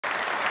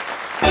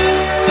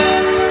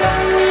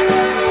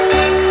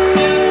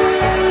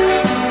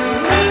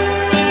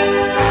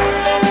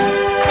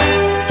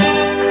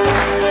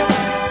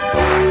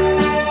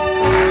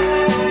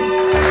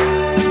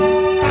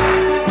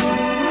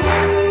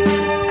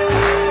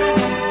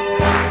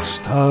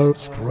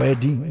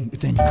spreading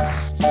the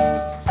news.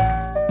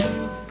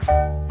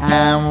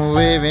 I'm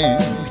living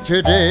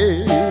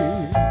today.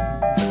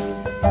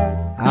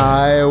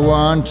 I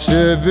want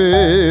to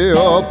be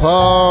a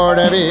part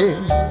of it.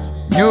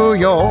 New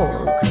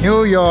York,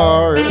 New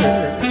York.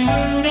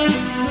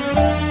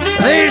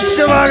 These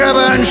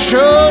vagabond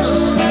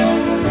shoes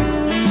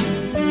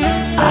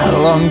are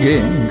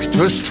longing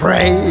to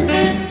stray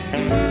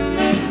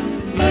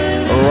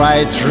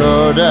right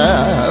through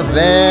the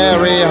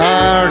very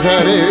heart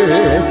of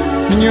it.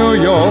 New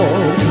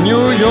York,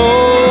 New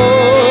York.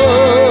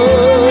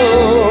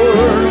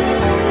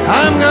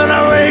 I'm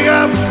gonna wake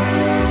up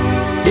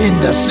in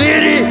the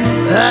city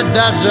that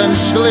doesn't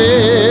sleep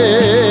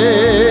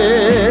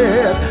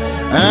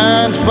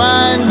and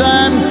find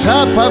them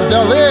top of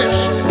the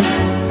list,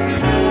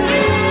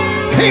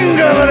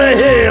 king of the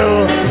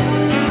hill.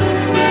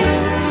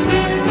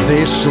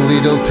 These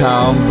little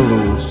town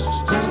blues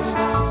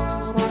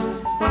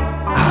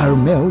are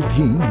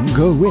melting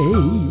away.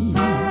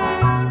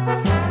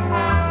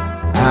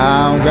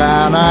 I'm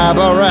gonna have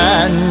a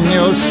brand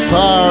new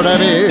start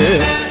of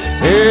it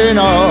in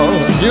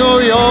old New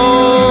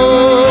York.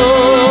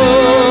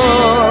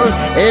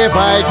 If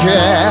I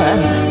can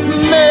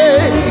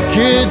make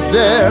it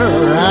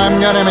there, I'm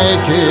gonna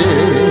make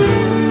it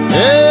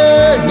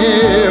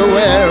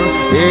anywhere.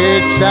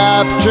 It's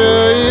up to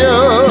you.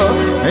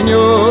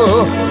 New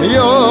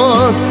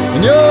York,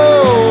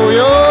 New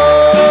York,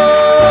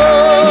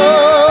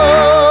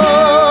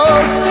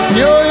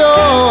 New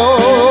York,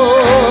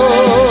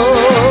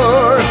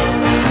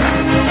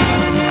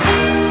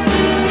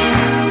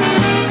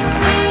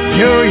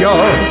 New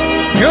York,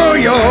 New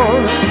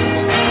York.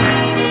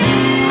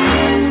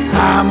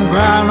 I'm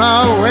gonna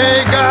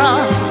wake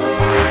up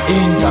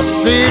in the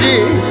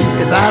city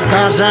that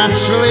doesn't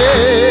sleep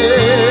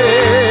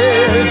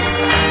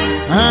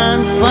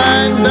and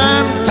find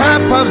them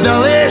top of the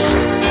list,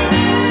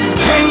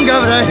 king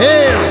of the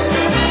hill,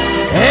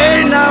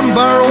 a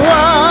number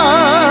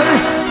one,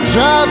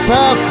 top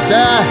of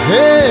the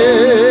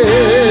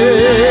hip.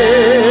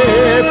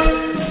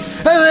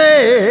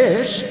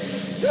 This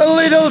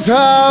little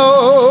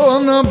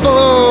town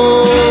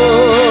blues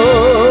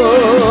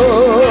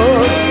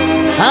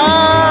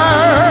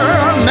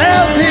are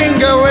melting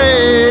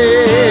away.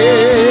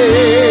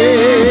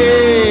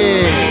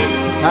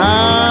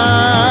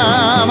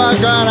 I'm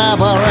gonna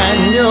have a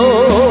brand new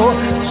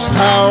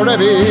start of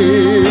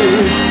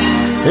it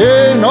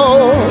in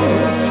old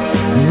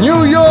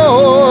New York.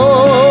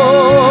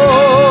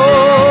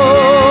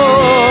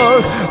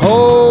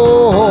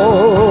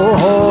 Oh,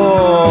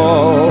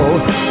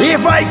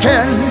 if I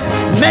can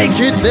make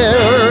it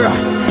there,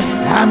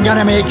 I'm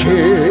gonna make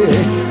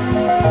it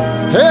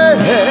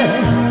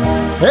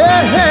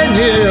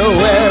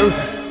anywhere.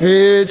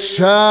 It's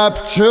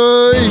up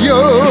to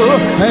you,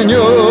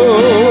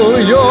 New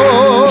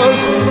York,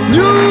 New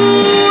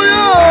York.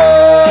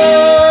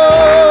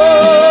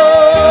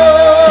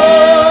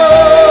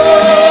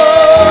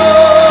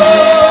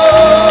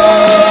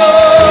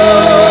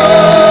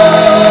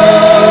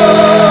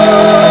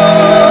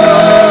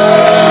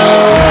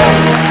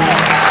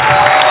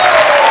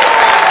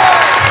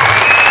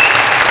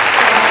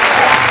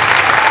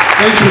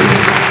 Thank you.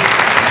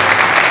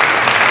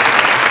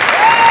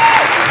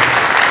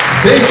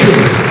 Thank you.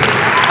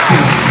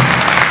 Thanks.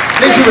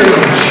 Thank you very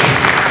much.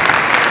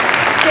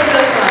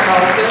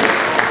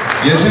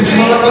 Yes, it's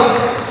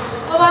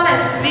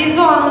Hovhannes,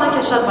 Lizo anına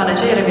keşat bana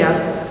çeyre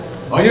biraz.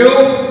 Ayo,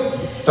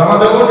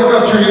 daha da var mı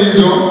kapçı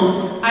Lizo?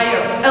 Ayo,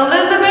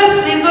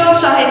 Elizabeth Lizo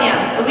Shahenian.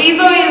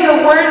 Lizo is a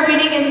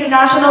award-winning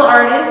international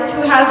artist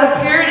who has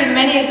appeared in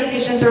many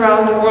exhibitions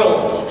around the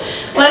world.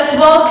 Let's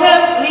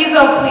welcome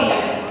Lizo,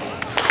 please.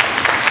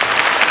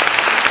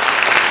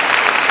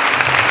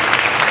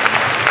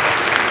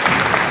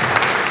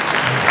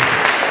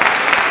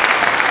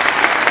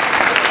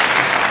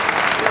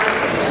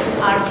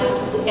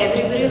 Artist,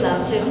 everybody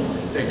loves him.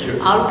 Thank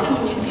you. Our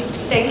community.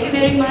 Thank you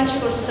very much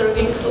for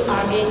serving to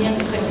Armenian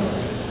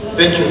community.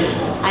 Thank you.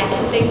 I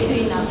can thank you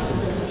enough.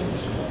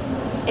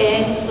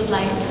 And would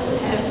like to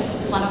have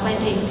one of my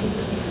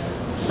paintings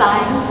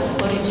signed,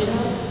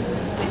 original,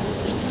 with the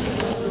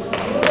certificate.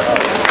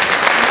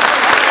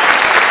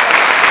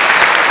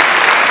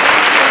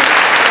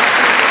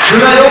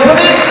 Should I open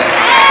it?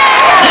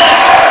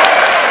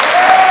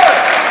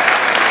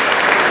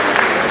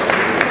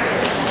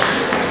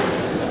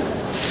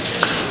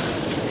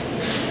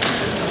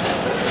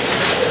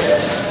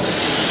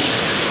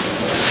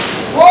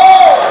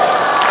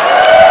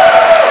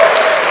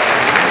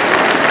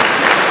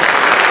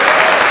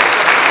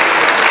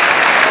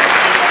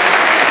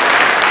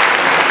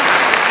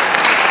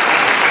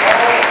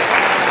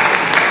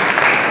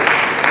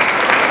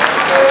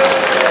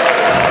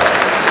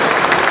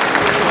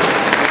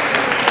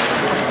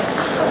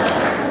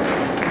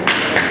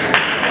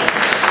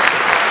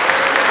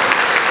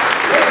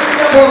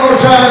 One more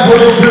time for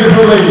this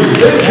beautiful lady.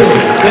 Thank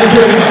you.